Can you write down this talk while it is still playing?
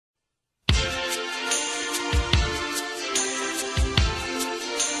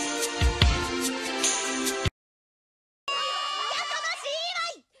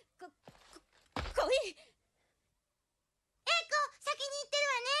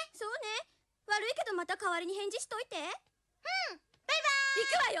また代わりに返事しといて。うん、バイバーイ。行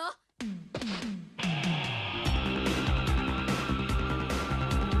くわよ。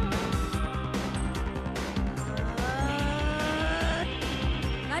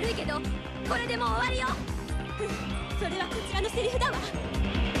悪いけどこれでもう終わりよ。それはこちらのセリフだわ。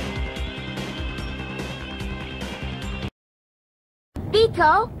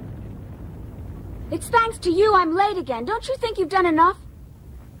A-Ko, it's thanks to you I'm late again. Don't you think you've done enough?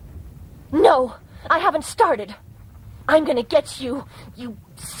 No, I haven't started. I'm gonna get you, you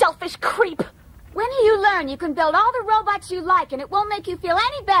selfish creep. When do you learn you can build all the robots you like and it won't make you feel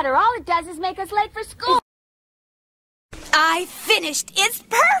any better? All it does is make us late for school. I finished. It's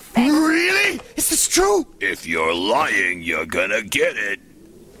perfect. Really? Is this true? If you're lying, you're gonna get it.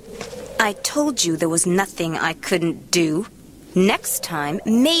 I told you there was nothing I couldn't do. Next time,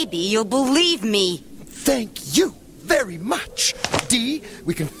 maybe you'll believe me. Thank you very much. Dee,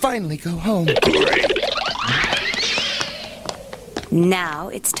 we can finally go home. Great. Now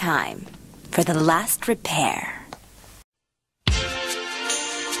it's time for the last repair.